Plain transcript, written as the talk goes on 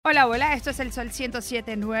Hola, hola, esto es el Sol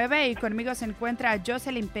 107.9 y conmigo se encuentra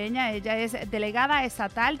Joseline Peña. Ella es delegada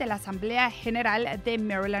estatal de la Asamblea General de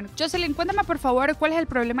Maryland. Joseline, cuéntame por favor cuál es el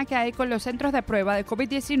problema que hay con los centros de prueba de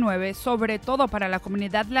COVID-19, sobre todo para la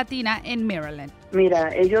comunidad latina en Maryland. Mira,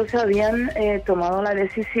 ellos habían tomado la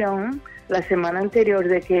decisión la semana anterior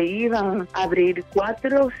de que iban a abrir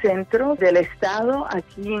 4 centros del estado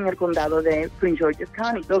aquí en el condado de Prince George's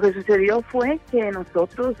County. Lo que sucedió fue que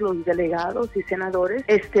nosotros, los delegados y senadores,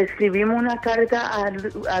 escribimos una carta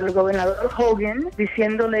al gobernador Hogan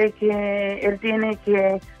diciéndole que él tiene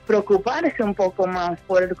que preocuparse un poco más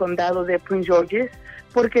por el condado de Prince George's,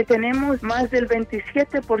 porque tenemos más del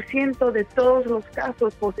 27% de todos los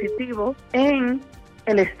casos positivos en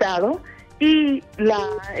el estado. Y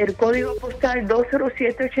el código postal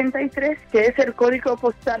 20783, que es el código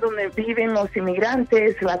postal donde viven los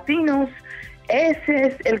inmigrantes latinos, ese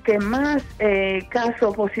es el que más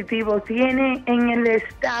casos positivos tiene en el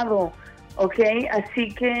estado, ¿ok?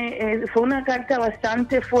 Así que fue una carta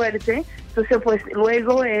bastante fuerte. Entonces, pues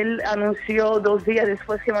luego él anunció 2 días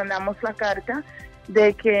después que mandamos la carta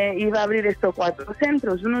de que iba a abrir estos 4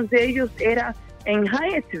 centros. Uno de ellos era en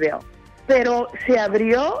Hyattsville. Pero se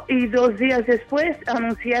abrió y 2 días después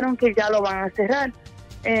anunciaron que ya lo van a cerrar.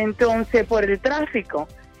 Entonces, por el tráfico.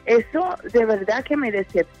 Eso de verdad que me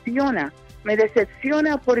decepciona. Me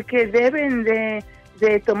decepciona porque deben de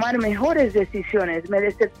tomar mejores decisiones. Me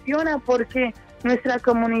decepciona porque nuestra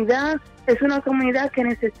comunidad es una comunidad que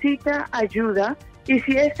necesita ayuda. Y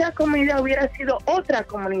si esa comunidad hubiera sido otra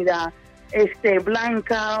comunidad,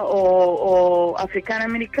 blanca o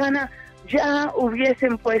africana-americana, ya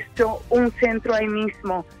hubiesen puesto un centro ahí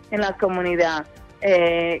mismo en la comunidad.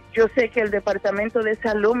 Yo sé que el Departamento de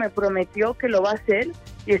Salud me prometió que lo va a hacer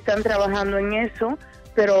y están trabajando en eso,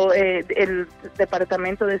 pero el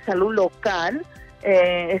Departamento de Salud local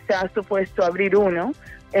está supuesto a abrir uno,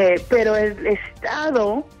 pero el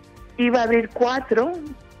estado iba a abrir 4,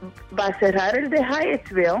 va a cerrar el de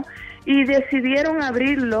Hyattsville y decidieron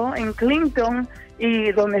abrirlo en Clinton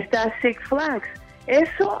y donde está Six Flags.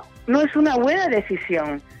 Eso no es una buena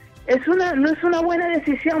decisión. No es una buena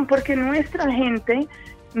decisión porque nuestra gente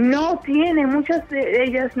no tiene, muchas de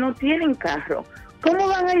ellas no tienen carro. ¿Cómo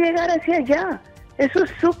van a llegar hacia allá? Eso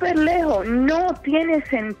es súper lejos. No tiene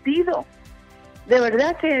sentido. De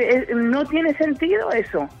verdad que no tiene sentido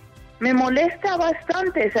eso. Me molesta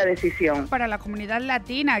bastante esa decisión. Para la comunidad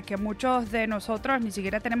latina, que muchos de nosotros ni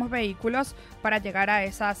siquiera tenemos vehículos para llegar a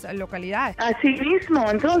esas localidades. Así mismo,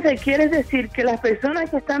 entonces quiere decir que las personas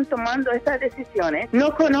que están tomando estas decisiones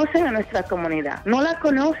no conocen a nuestra comunidad, no la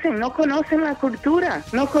conocen, no conocen la cultura,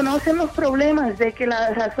 no conocen los problemas de que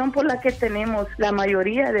la razón por la que tenemos la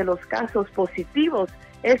mayoría de los casos positivos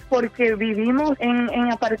es porque vivimos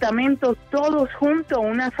en apartamentos todos juntos,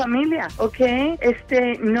 una familia, ¿ok?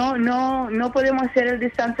 No podemos hacer el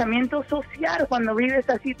distanciamiento social cuando vives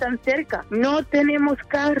así tan cerca. No tenemos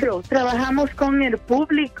carros, trabajamos con el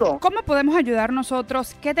público. ¿Cómo podemos ayudar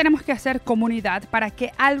nosotros? ¿Qué tenemos que hacer comunidad para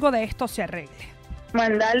que algo de esto se arregle?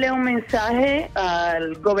 Mandarle un mensaje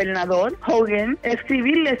al gobernador Hogan,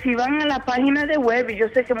 escribirle si van a la página de web, y yo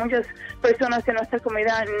sé que muchas personas en nuestra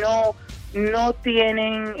comunidad no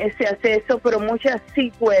tienen ese acceso, pero muchas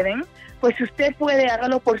sí pueden. Pues si usted puede,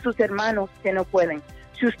 hágalo por sus hermanos que no pueden.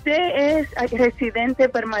 Si usted es residente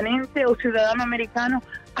permanente o ciudadano americano,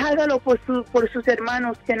 hágalo por sus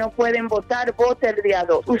hermanos que no pueden votar, vote el día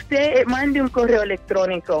 2. Usted mande un correo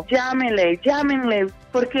electrónico, llámenle,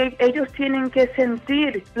 porque ellos tienen que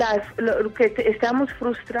sentir que estamos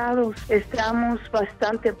frustrados, estamos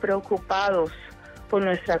bastante preocupados por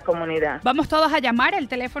nuestra comunidad. Vamos todos a llamar, el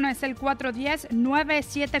teléfono es el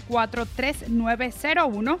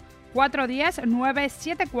 410-974-3901,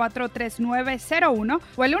 410-974-3901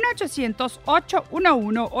 o el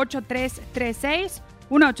 1-800-811-8336,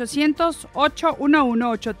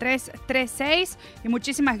 1-800-811-8336. Y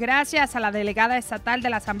muchísimas gracias a la delegada estatal de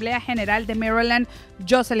la Asamblea General de Maryland,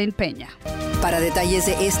 Joseline Peña. Para detalles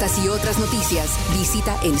de estas y otras noticias,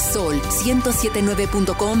 visita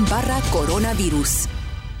elsol1079.com/coronavirus.